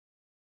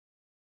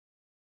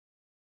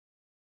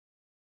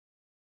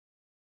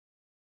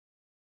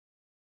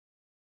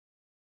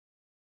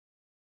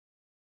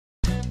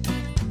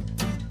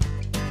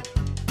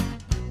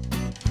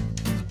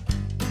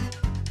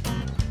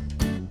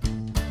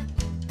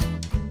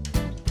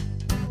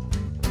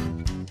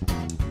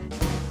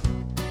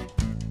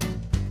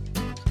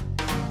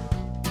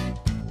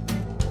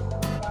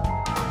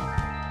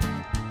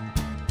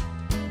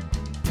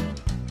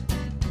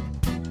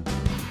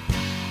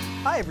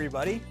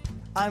everybody!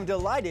 I'm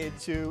delighted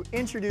to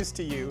introduce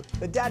to you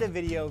the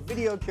Datavideo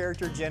video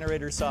character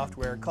generator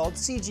software called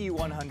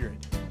CG-100.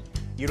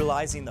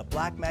 Utilizing the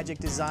Blackmagic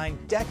Design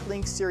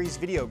Decklink series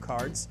video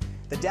cards,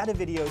 the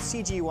Datavideo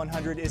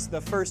CG-100 is the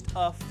first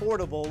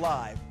affordable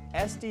live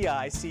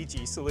SDI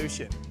CG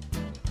solution.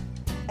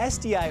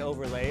 SDI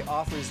Overlay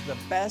offers the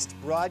best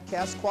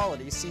broadcast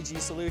quality CG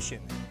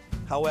solution.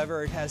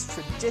 However, it has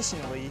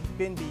traditionally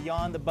been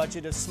beyond the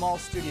budget of small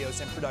studios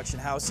and production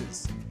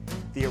houses.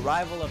 The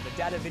arrival of the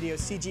Datavideo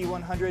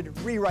CG-100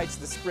 rewrites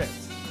the script,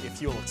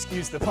 if you'll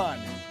excuse the pun.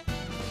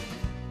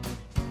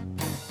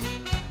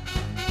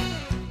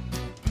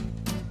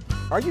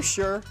 Are you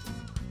sure?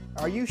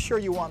 Are you sure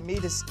you want me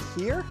to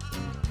here?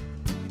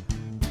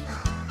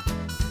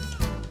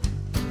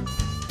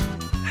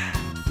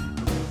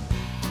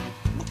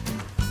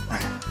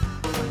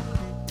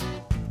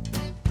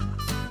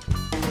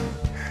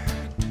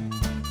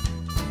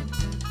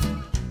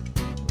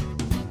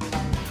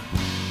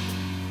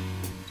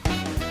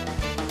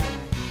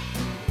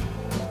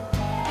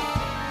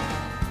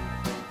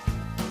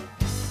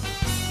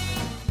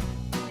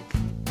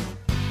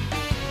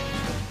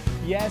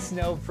 Yes,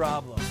 no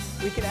problem.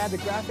 We can add the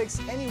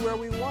graphics anywhere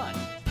we want.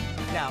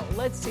 Now,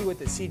 let's see what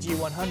the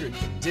CG-100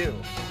 can do.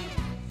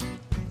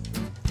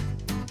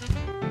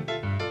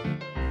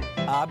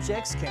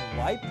 Objects can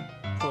wipe,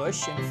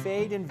 push, and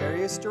fade in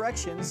various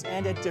directions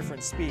and at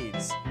different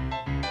speeds.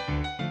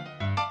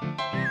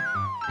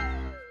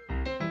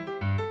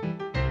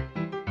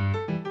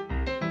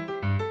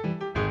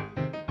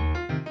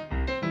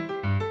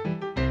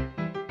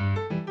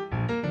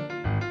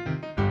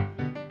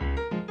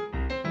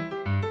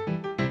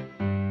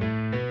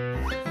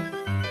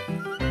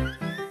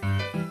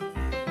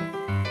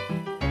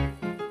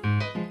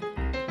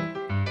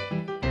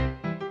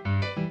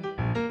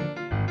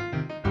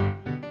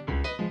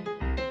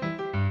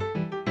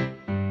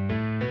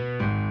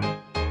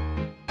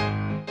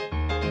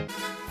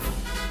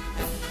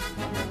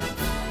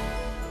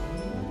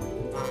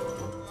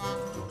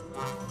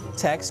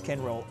 Text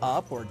can roll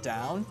up or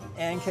down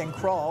and can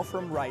crawl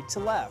from right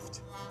to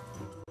left.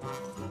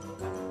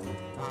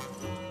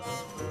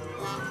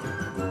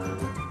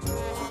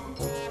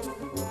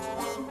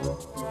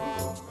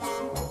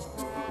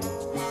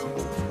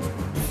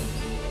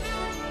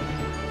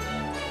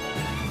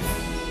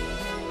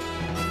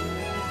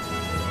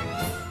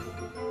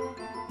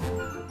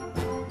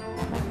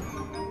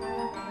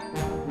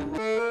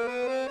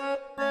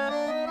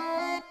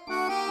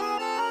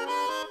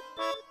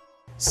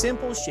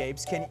 Simple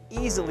shapes can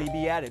easily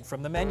be added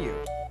from the menu.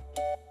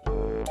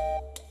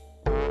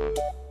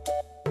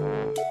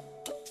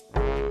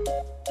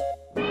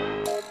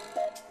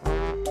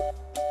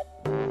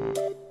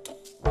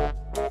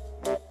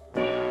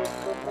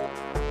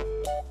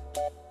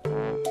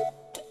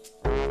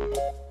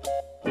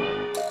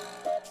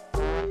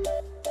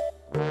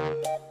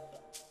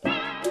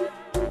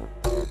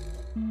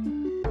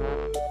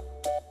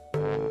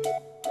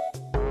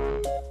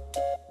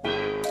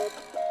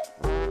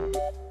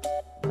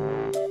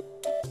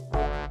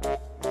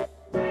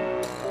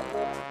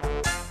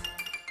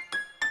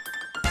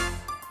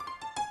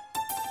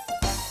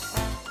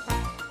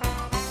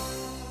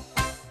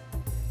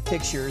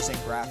 Pictures and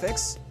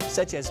graphics,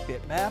 such as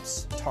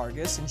bitmaps,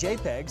 targets, and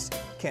JPEGs,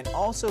 can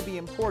also be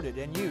imported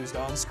and used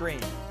on screen.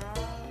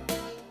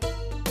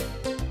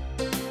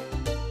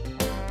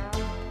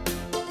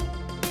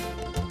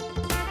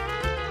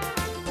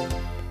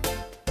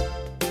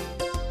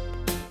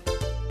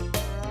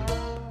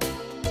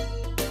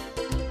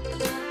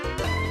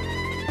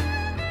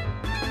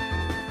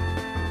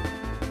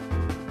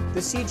 The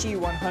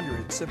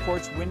CG-100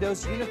 supports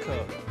Windows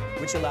Unicode,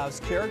 which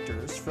allows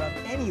characters from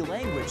any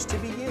language to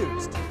be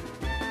used.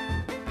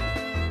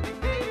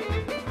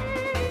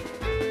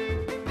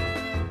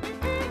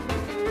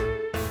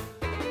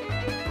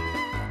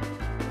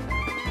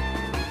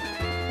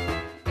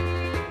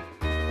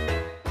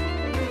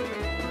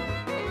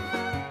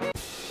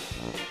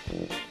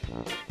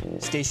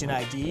 Station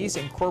IDs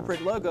and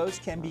corporate logos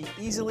can be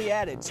easily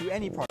added to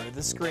any part of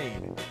the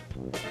screen.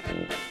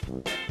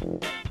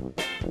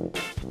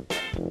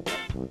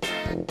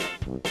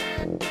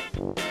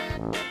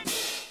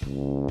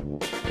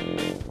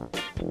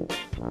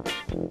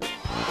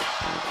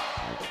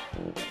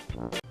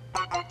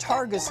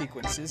 Target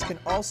sequences can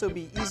also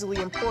be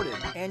easily imported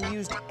and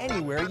used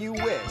anywhere you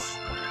wish.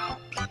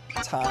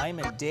 Time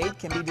and date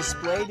can be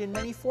displayed in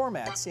many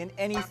formats in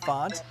any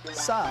font,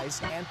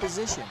 size, and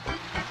position.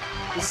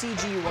 The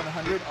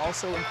CG-100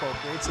 also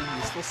incorporates a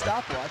useful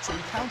stopwatch and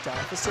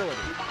countdown facility.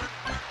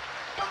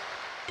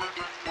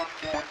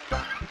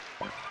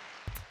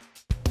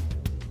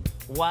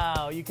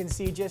 Wow, you can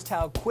see just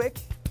how quick,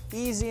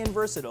 easy, and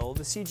versatile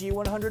the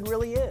CG-100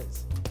 really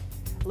is.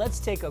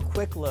 Let's take a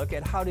quick look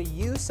at how to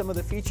use some of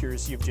the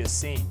features you've just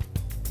seen.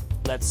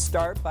 Let's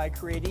start by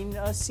creating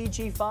a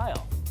CG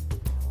file.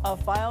 A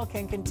file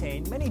can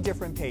contain many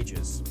different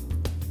pages.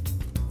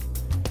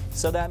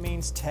 So that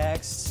means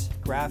text,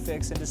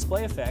 graphics, and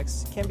display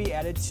effects can be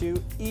added to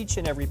each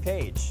and every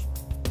page.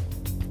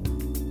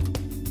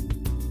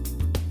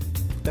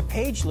 The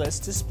page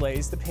list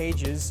displays the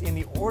pages in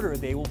the order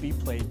they will be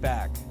played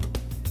back.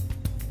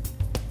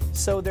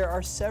 So there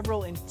are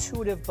several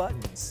intuitive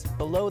buttons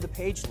below the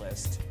page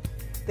list.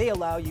 They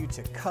allow you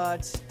to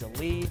cut,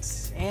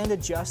 delete, and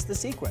adjust the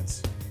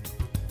sequence.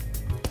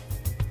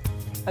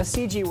 A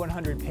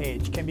CG-100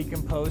 page can be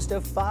composed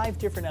of 5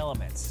 different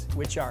elements,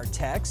 which are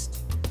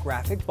text,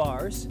 graphic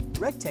bars,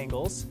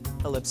 rectangles,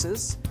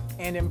 ellipses,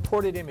 and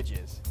imported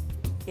images.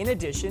 In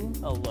addition,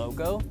 a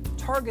logo,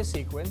 target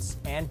sequence,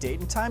 and date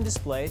and time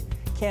display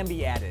can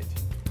be added,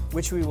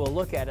 which we will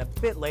look at a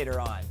bit later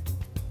on.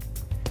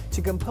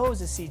 To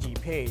compose a CG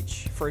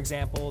page, for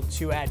example,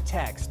 to add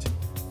text,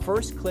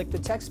 first click the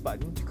text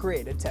button to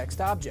create a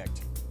text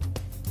object.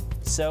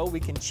 So we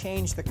can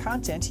change the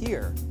content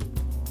here.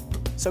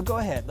 So go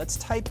ahead, let's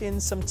type in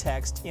some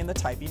text in the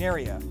typing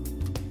area.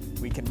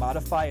 We can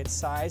modify its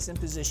size and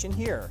position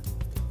here.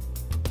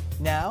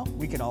 Now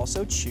we can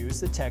also choose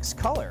the text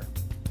color.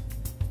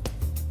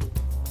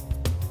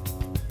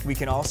 We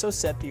can also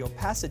set the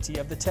opacity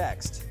of the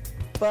text,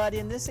 but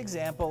in this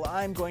example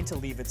I'm going to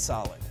leave it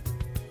solid.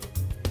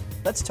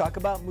 Let's talk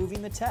about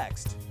moving the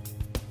text.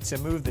 To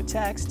move the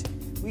text,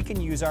 we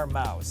can use our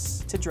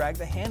mouse to drag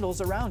the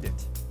handles around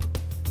it.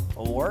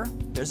 Or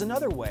there's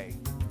another way.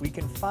 We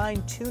can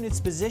fine-tune its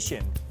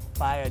position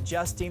by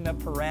adjusting the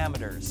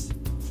parameters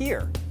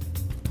here.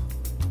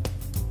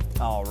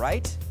 All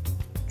right,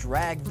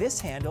 drag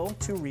this handle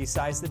to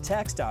resize the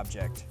text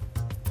object.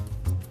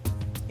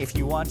 If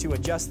you want to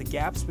adjust the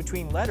gaps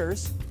between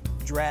letters,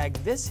 drag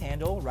this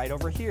handle right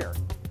over here.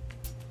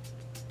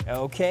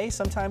 Okay,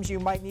 sometimes you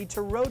might need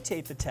to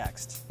rotate the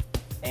text.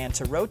 And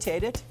to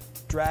rotate it,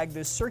 drag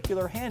this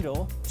circular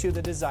handle to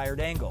the desired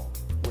angle,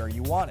 where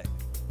you want it.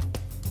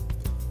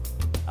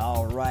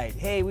 All right,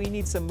 hey, we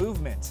need some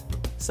movement.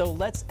 So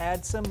let's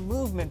add some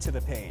movement to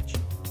the page.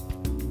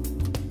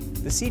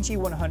 The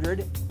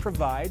CG-100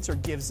 provides or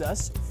gives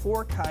us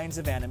 4 kinds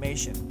of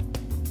animation.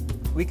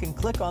 We can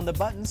click on the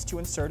buttons to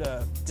insert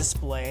a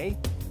display.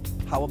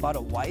 How about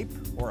a wipe,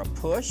 or a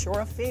push,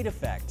 or a fade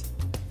effect?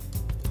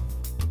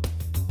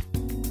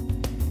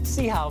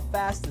 See how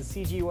fast the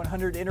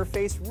CG-100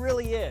 interface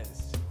really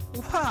is.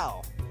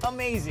 Wow,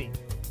 amazing!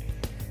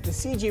 The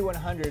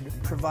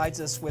CG-100 provides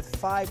us with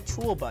 5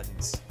 tool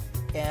buttons,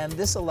 and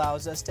this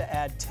allows us to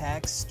add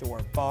text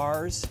or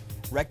bars,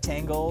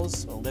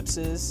 rectangles,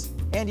 ellipses,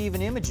 and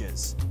even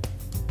images.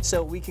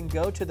 So we can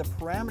go to the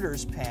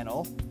parameters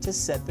panel to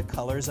set the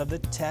colors of the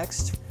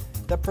text,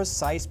 the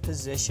precise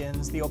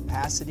positions, the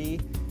opacity,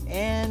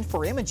 and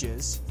for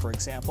images, for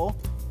example,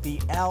 the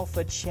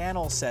alpha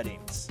channel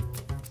settings.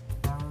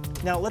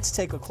 Now let's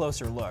take a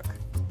closer look.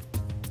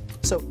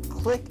 So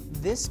click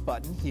this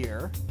button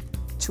here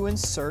to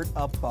insert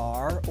a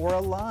bar or a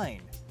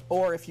line.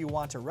 Or if you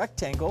want a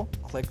rectangle,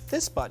 click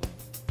this button,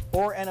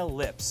 or an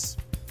ellipse.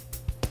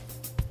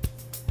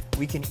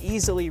 We can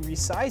easily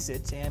resize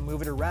it and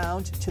move it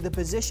around to the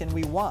position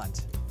we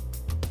want.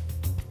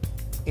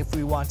 If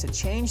we want to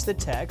change the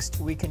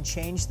text, we can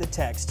change the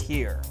text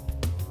here.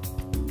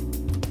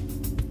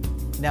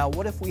 Now,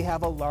 what if we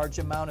have a large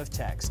amount of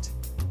text?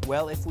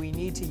 Well, if we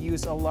need to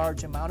use a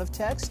large amount of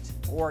text,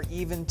 or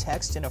even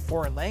text in a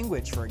foreign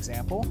language, for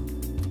example,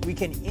 we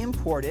can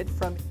import it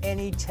from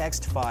any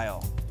text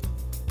file.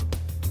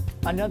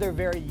 Another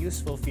very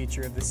useful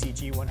feature of the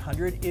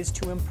CG-100 is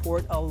to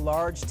import a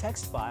large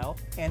text file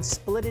and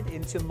split it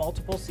into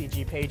multiple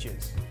CG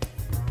pages.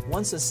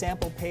 Once a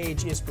sample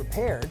page is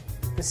prepared,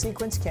 the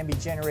sequence can be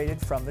generated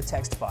from the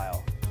text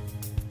file.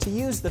 To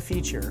use the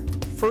feature,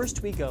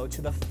 first we go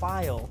to the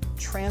File,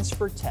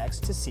 Transfer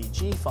Text to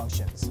CG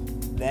functions.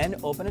 Then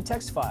open a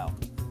text file.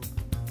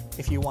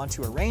 If you want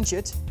to arrange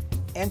it,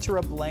 enter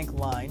a blank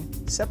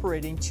line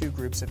separating 2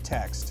 groups of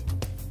text.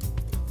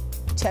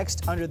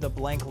 Text under the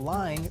blank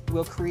line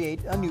will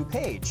create a new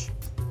page.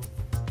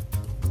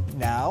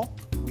 Now,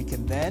 we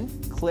can then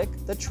click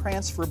the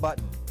Transfer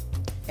button,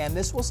 and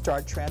this will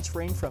start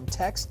transferring from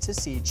text to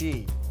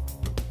CG.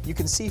 You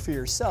can see for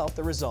yourself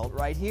the result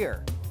right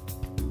here.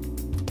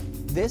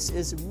 This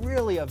is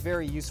really a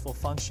very useful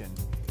function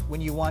when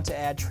you want to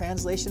add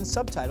translation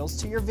subtitles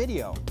to your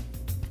video.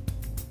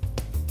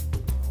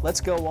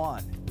 Let's go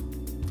on.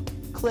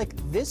 Click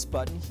this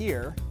button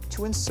here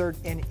to insert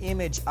an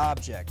image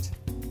object.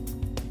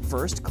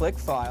 First, click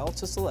File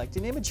to select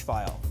an image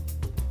file.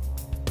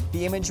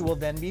 The image will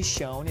then be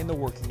shown in the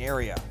working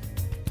area.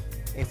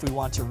 If we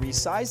want to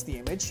resize the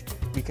image,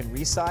 we can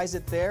resize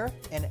it there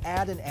and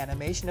add an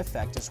animation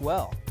effect as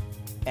well.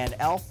 An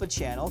alpha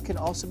channel can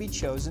also be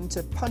chosen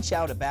to punch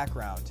out a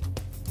background,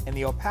 and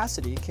the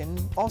opacity can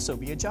also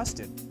be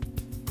adjusted.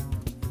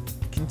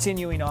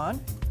 Continuing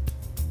on,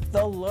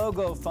 the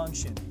logo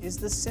function is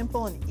the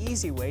simple and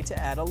easy way to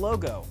add a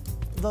logo.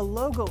 The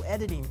logo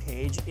editing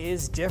page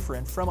is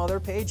different from other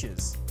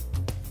pages.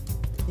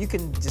 You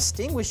can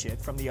distinguish it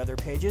from the other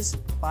pages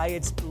by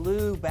its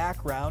blue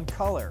background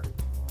color.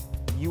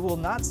 You will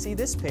not see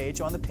this page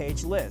on the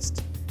page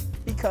list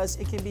because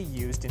it can be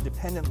used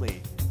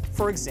independently.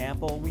 For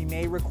example, we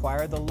may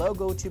require the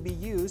logo to be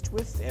used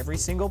with every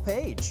single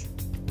page.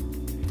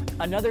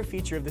 Another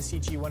feature of the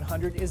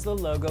CG-100 is the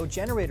logo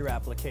generator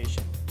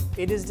application.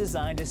 It is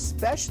designed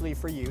especially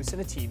for use in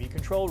a TV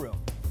control room.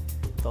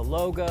 The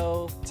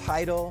logo,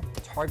 title,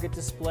 target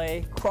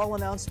display, crawl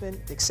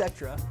announcement,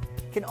 etc.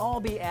 can all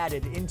be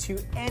added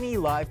into any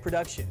live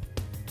production.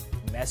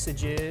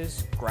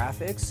 Messages,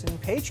 graphics,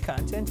 and page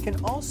content can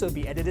also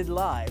be edited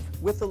live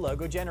with the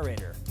logo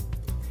generator.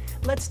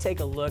 Let's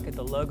take a look at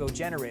the logo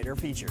generator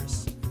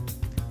features.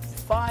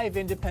 5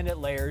 independent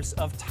layers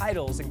of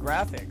titles and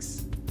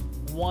graphics.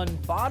 1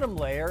 bottom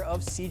layer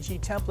of CG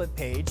template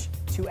page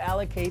to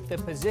allocate the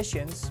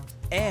positions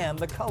and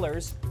the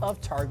colors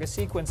of target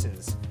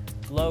sequences,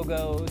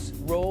 logos,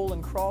 roll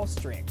and crawl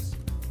strings.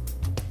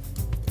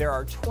 There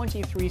are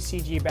 23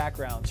 CG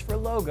backgrounds for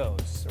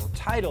logos or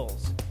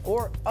titles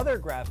or other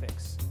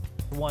graphics.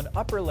 1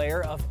 upper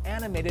layer of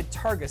animated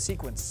target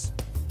sequence.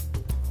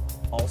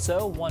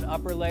 Also, 1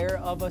 upper layer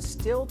of a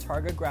still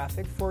target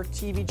graphic for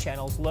TV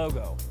channel's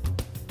logo.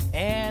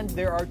 And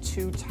there are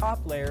 2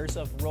 top layers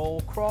of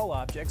roll crawl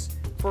objects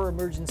for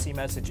emergency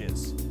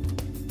messages.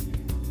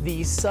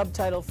 These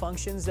subtitle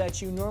functions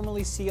that you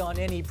normally see on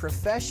any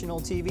professional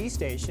TV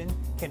station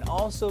can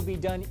also be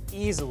done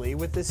easily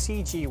with the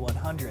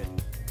CG-100.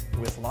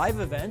 With live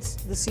events,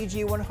 the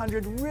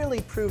CG-100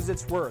 really proves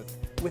its worth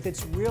with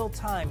its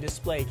real-time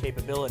display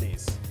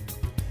capabilities.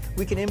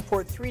 We can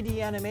import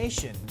 3D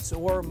animations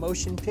or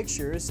motion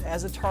pictures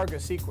as a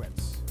target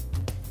sequence.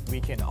 We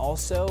can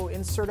also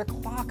insert a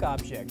clock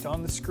object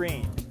on the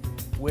screen,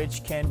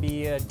 which can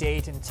be a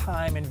date and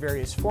time in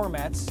various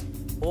formats,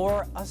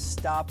 or a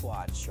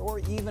stopwatch, or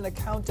even a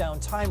countdown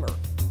timer.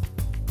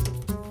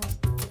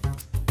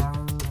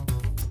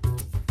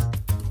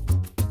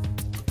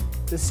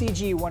 The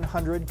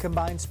CG-100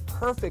 combines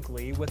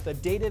perfectly with the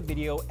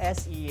Datavideo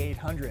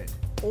SE-900,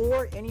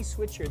 or any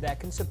switcher that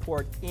can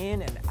support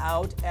in and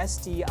out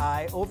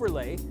SDI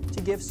overlay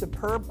to give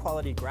superb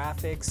quality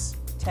graphics,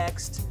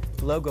 text,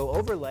 logo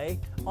overlay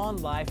on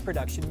live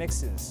production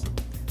mixes.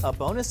 A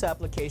bonus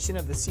application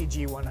of the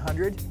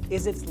CG-100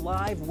 is its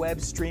live web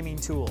streaming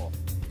tool.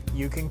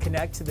 You can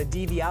connect to the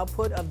DV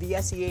output of the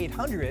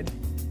SE-900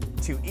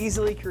 to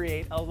easily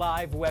create a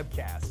live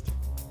webcast.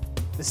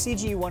 The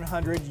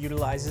CG-100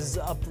 utilizes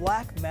a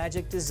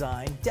Blackmagic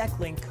Design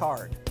Decklink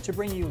Card to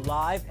bring you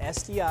live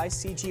SDI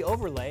CG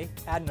overlay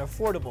at an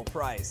affordable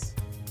price.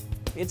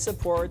 It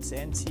supports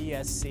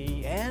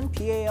NTSC and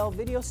PAL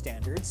video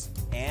standards,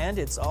 and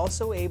it's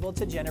also able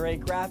to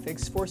generate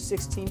graphics for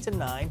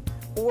 16:9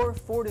 or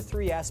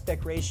 4:3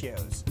 aspect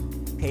ratios.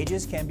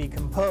 Pages can be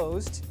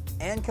composed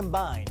and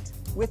combined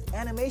with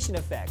animation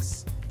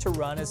effects to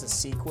run as a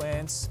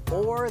sequence,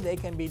 or they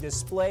can be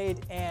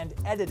displayed and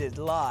edited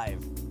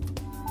live.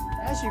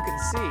 As you can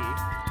see,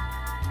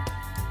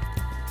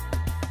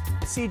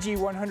 the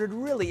CG-100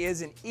 really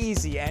is an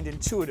easy and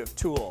intuitive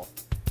tool.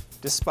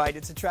 Despite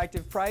its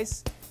attractive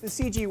price, the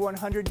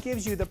CG-100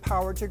 gives you the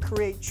power to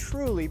create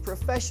truly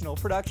professional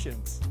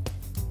productions.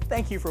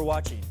 Thank you for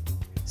watching.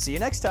 See you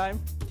next time.